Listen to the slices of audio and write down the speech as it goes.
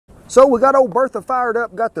So we got old Bertha fired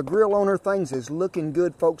up, got the grill on her. Things is looking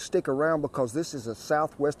good, folks. Stick around because this is a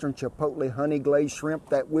southwestern Chipotle honey glazed shrimp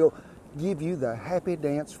that will give you the happy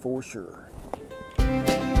dance for sure.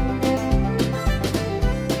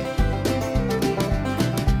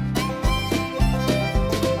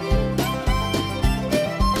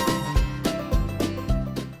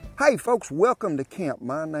 Hey folks, welcome to camp.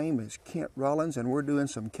 My name is Kent Rollins and we're doing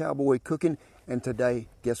some cowboy cooking. And today,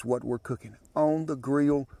 guess what we're cooking? On the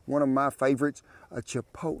grill, one of my favorites, a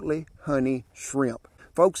Chipotle honey shrimp.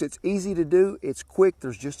 Folks, it's easy to do, it's quick,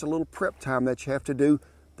 there's just a little prep time that you have to do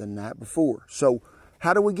the night before. So,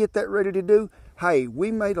 how do we get that ready to do? Hey, we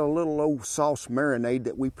made a little old sauce marinade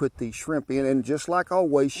that we put the shrimp in, and just like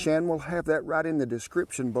always, Shan will have that right in the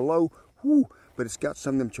description below. Whew, but it's got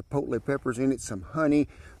some of them Chipotle peppers in it, some honey,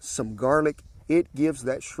 some garlic. It gives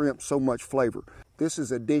that shrimp so much flavor. This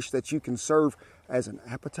is a dish that you can serve as an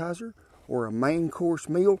appetizer or a main course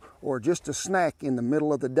meal or just a snack in the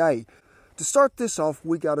middle of the day. To start this off,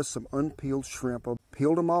 we got us some unpeeled shrimp. I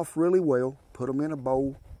peeled them off really well, put them in a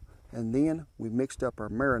bowl, and then we mixed up our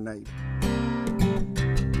marinade.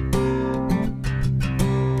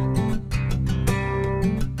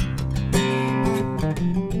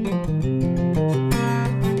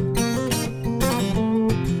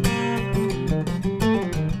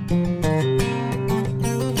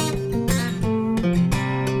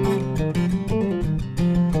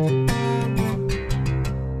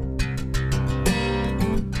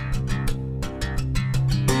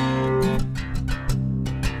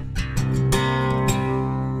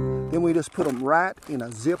 Then we just put them right in a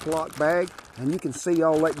Ziploc bag, and you can see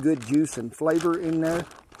all that good juice and flavor in there.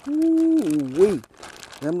 Ooh-wee.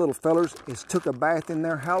 Them little fellers is took a bath in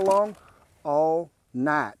there. How long? All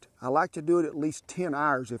night. I like to do it at least 10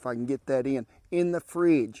 hours if I can get that in the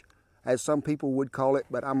fridge, as some people would call it,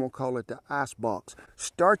 but I'm going to call it the ice box.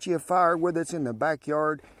 Start you a fire, whether it's in the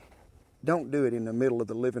backyard. Don't do it in the middle of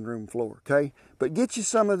the living room floor, okay? But get you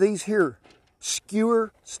some of these here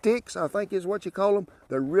skewer sticks, I think is what you call them.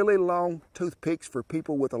 They're really long toothpicks for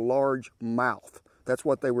people with a large mouth. That's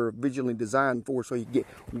what they were originally designed for, so you get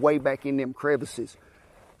way back in them crevices.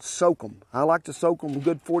 Soak them. I like to soak them a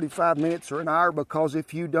good 45 minutes or an hour, because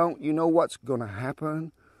if you don't, you know what's going to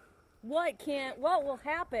happen? What, Kent? What will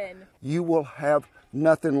happen? You will have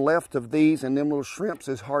nothing left of these, and them little shrimps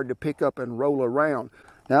is hard to pick up and roll around.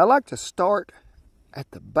 Now I like to start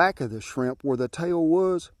at the back of the shrimp where the tail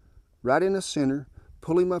was, right in the center,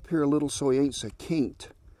 pull him up here a little so he ain't so kinked,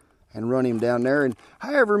 and run him down there. And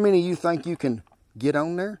however many you think you can get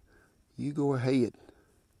on there, you go ahead.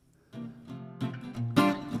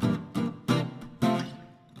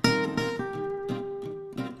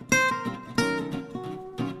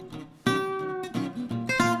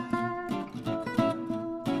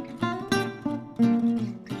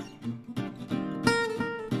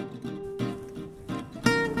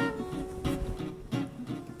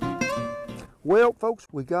 Well, folks,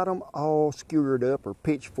 we got them all skewered up or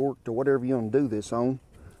pitchforked or whatever you want to do this on.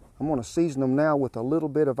 I'm going to season them now with a little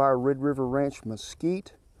bit of our Red River Ranch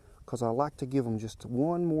mesquite, because I like to give them just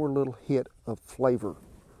one more little hit of flavor.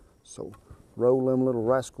 So roll them little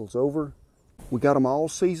rascals over. We got them all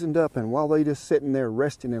seasoned up, and while they just sitting there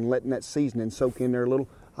resting and letting that seasoning soak in there a little,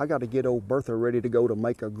 I got to get old Bertha ready to go to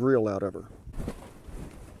make a grill out of her.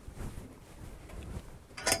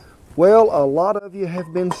 Well, a lot of you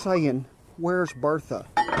have been saying, where's Bertha?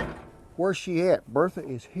 Where's she at? Bertha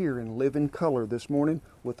is here in living color this morning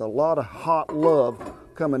with a lot of hot love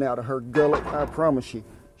coming out of her gullet, I promise you.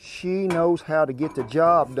 She knows how to get the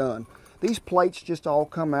job done. These plates just all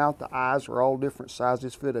come out. The eyes are all different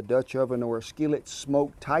sizes, fit a Dutch oven or a skillet,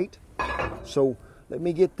 smoke tight. So let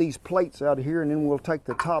me get these plates out of here, and then we'll take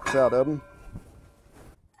the tops out of them.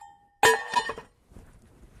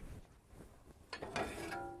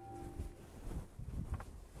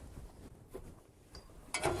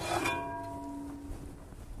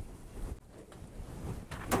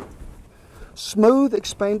 Smooth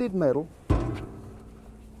expanded metal.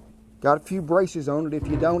 Got a few braces on it. If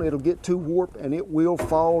you don't, it'll get too warped and it will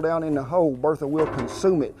fall down in the hole. Bertha will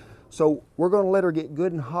consume it. So we're going to let her get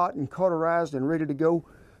good and hot and cauterized and ready to go.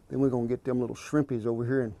 Then we're going to get them little shrimpies over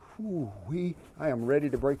here, and whoo-wee, I am ready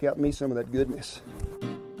to break out me some of that goodness.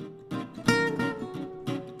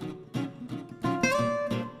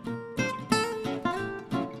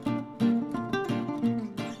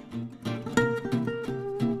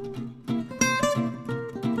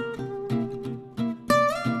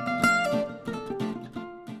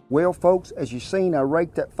 Well, folks, as you've seen, I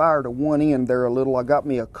raked that fire to one end there a little. I got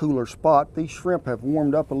me a cooler spot. These shrimp have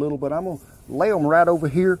warmed up a little, but I'm going to lay them right over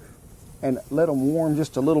here and let them warm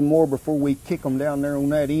just a little more before we kick them down there on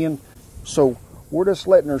that end. So we're just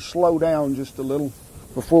letting her slow down just a little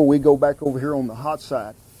before we go back over here on the hot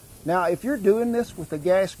side. Now, if you're doing this with a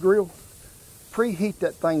gas grill, preheat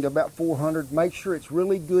that thing to about 400. Make sure it's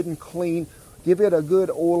really good and clean. Give it a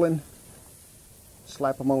good oiling.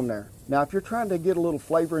 Slap them on there. Now, if you're trying to get a little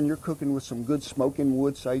flavor and you're cooking with some good smoking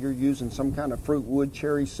wood, say you're using some kind of fruit wood,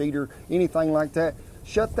 cherry, cedar, anything like that,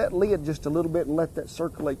 shut that lid just a little bit and let that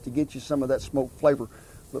circulate to get you some of that smoked flavor.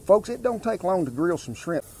 But folks, it don't take long to grill some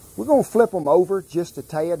shrimp. We're going to flip them over just a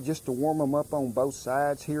tad, just to warm them up on both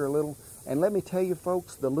sides here a little. And let me tell you,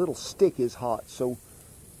 folks, the little stick is hot. So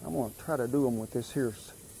I'm going to try to do them with this here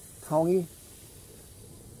tongy.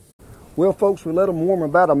 Well, folks, we let them warm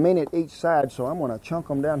about a minute each side, so I'm going to chunk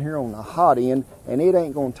them down here on the hot end, and it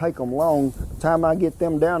ain't going to take them long. By the time I get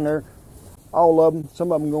them down there, all of them,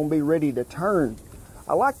 some of them going to be ready to turn.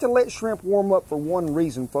 I like to let shrimp warm up for one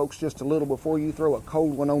reason, folks, just a little before you throw a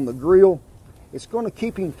cold one on the grill. It's going to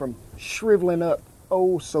keep him from shriveling up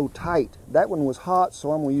oh so tight. That one was hot,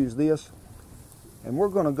 so I'm going to use this. And we're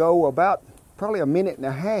going to go about probably a minute and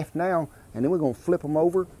a half now, and then we're going to flip them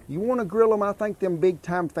over. You want to grill them, I think them big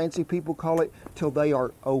time fancy people call it, till they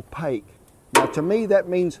are opaque. Now to me that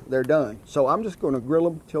means they're done. So I'm just going to grill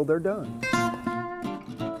them till they're done.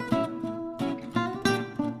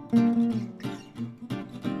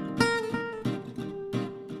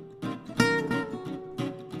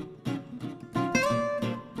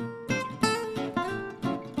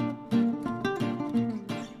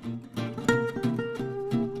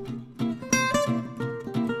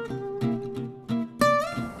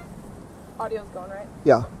 Audio's going, right?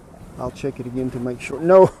 Yeah, I'll check it again to make sure.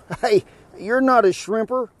 No, hey, you're not a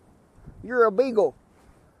shrimper. You're a beagle.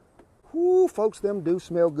 Whoo, folks, them do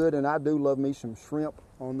smell good, and I do love me some shrimp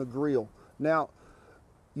on the grill. Now,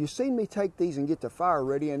 you seen me take these and get the fire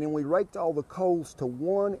ready, and then we raked all the coals to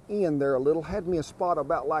one end there a little. Had me a spot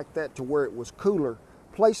about like that to where it was cooler.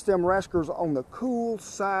 Placed them rascals on the cool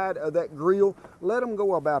side of that grill. Let them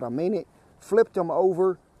go about a minute. Flipped them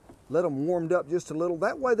over. Let them warmed up just a little.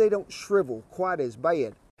 That way they don't shrivel quite as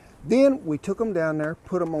bad. Then we took them down there,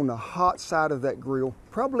 put them on the hot side of that grill,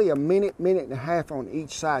 probably a minute, minute and a half on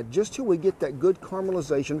each side, just till we get that good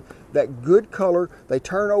caramelization, that good color. They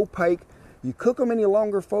turn opaque. You cook them any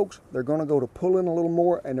longer, folks, they're going to go to pulling a little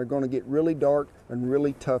more, and they're going to get really dark and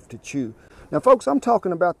really tough to chew. Now, folks, I'm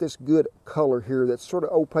talking about this good color here that's sort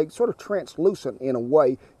of opaque, sort of translucent in a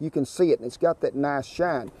way. You can see it, and it's got that nice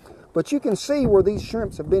shine. But you can see where these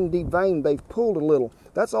shrimps have been deveined, they've pulled a little.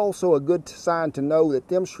 That's also a good sign to know that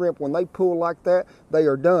them shrimp, when they pull like that, they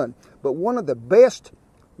are done. But one of the best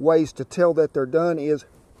ways to tell that they're done is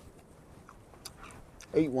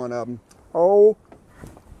eat one of them. Oh,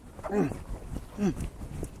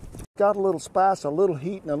 got a little spice, a little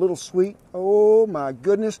heat, and a little sweet. Oh my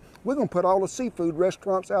goodness, we're going to put all the seafood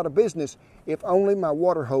restaurants out of business. If only my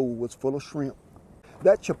water hole was full of shrimp.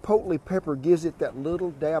 That chipotle pepper gives it that little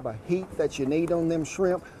dab of heat that you need on them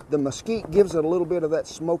shrimp. The mesquite gives it a little bit of that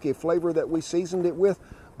smoky flavor that we seasoned it with,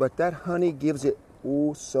 but that honey gives it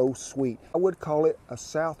oh so sweet. I would call it a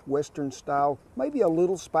southwestern style, maybe a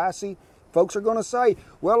little spicy. Folks are going to say,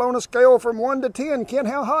 well, on a scale from 1 to 10, Ken,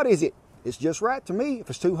 how hot is it? It's just right to me. If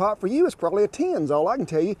it's too hot for you, it's probably a 10 is all I can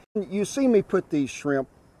tell you. You see me put these shrimp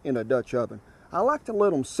in a Dutch oven. I like to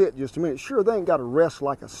let them sit just a minute. Sure, they ain't got to rest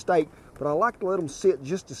like a steak, but I like to let them sit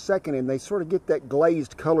just a second, and they sort of get that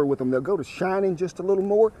glazed color with them. They'll go to shining just a little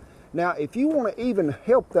more. Now, if you want to even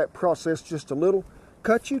help that process just a little,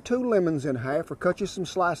 cut you 2 lemons in half, or cut you some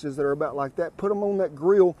slices that are about like that. Put them on that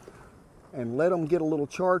grill and let them get a little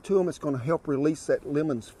char to them. It's going to help release that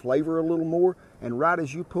lemon's flavor a little more. And right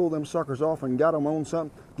as you pull them suckers off and got them on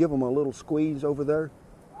something, give them a little squeeze over there.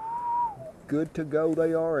 Good to go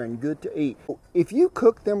they are, and good to eat. If you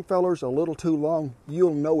cook them fellers a little too long,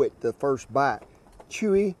 you'll know it the first bite.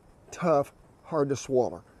 Chewy, tough, hard to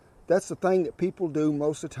swallow. That's the thing that people do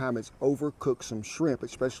most of the time, is overcook some shrimp,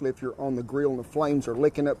 especially if you're on the grill and the flames are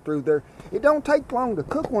licking up through there. It don't take long to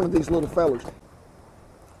cook one of these little fellers.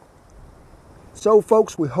 So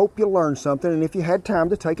folks, we hope you learned something, and if you had time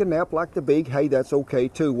to take a nap like the big, hey, that's okay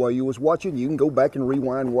too. While you was watching, you can go back and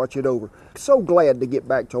rewind and watch it over. So glad to get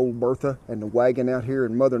back to old Bertha and the wagon out here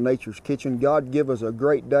in Mother Nature's kitchen. God give us a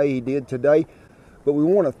great day, he did today. But we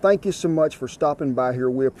want to thank you so much for stopping by here.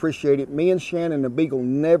 We appreciate it. Me and Shannon the Beagle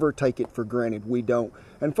never take it for granted. We don't.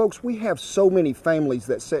 And folks, we have so many families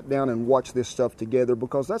that sit down and watch this stuff together,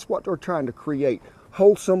 because that's what they're trying to create.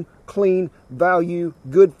 Wholesome, clean, value,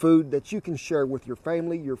 good food that you can share with your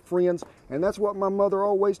family, your friends. And that's what my mother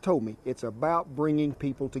always told me. It's about bringing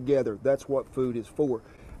people together. That's what food is for.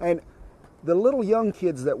 And the little young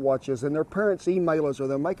kids that watch us and their parents email us or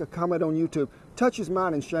they'll make a comment on YouTube touches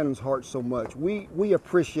mine and Shannon's heart so much. We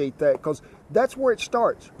appreciate that because that's where it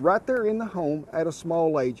starts, right there in the home at a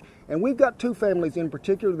small age. And we've got two families in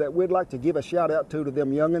particular that we'd like to give a shout out to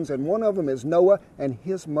them youngins, and one of them is Noah and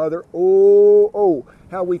his mother. Oh,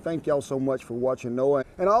 how we thank y'all so much for watching, Noah.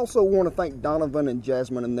 And I also want to thank Donovan and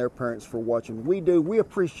Jasmine and their parents for watching. We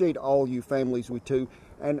appreciate all you families, we too.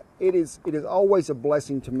 And it is always a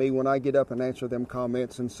blessing to me when I get up and answer them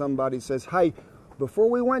comments and somebody says, hey, before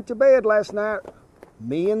we went to bed last night,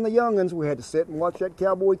 me and the young'uns, we had to sit and watch that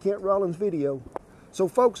Cowboy Kent Rollins video. So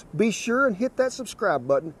folks, be sure and hit that subscribe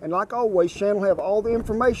button. And like always, Shannon will have all the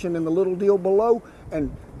information in the little deal below.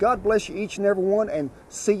 And God bless you each and every one, and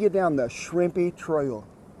see you down the shrimpy trail.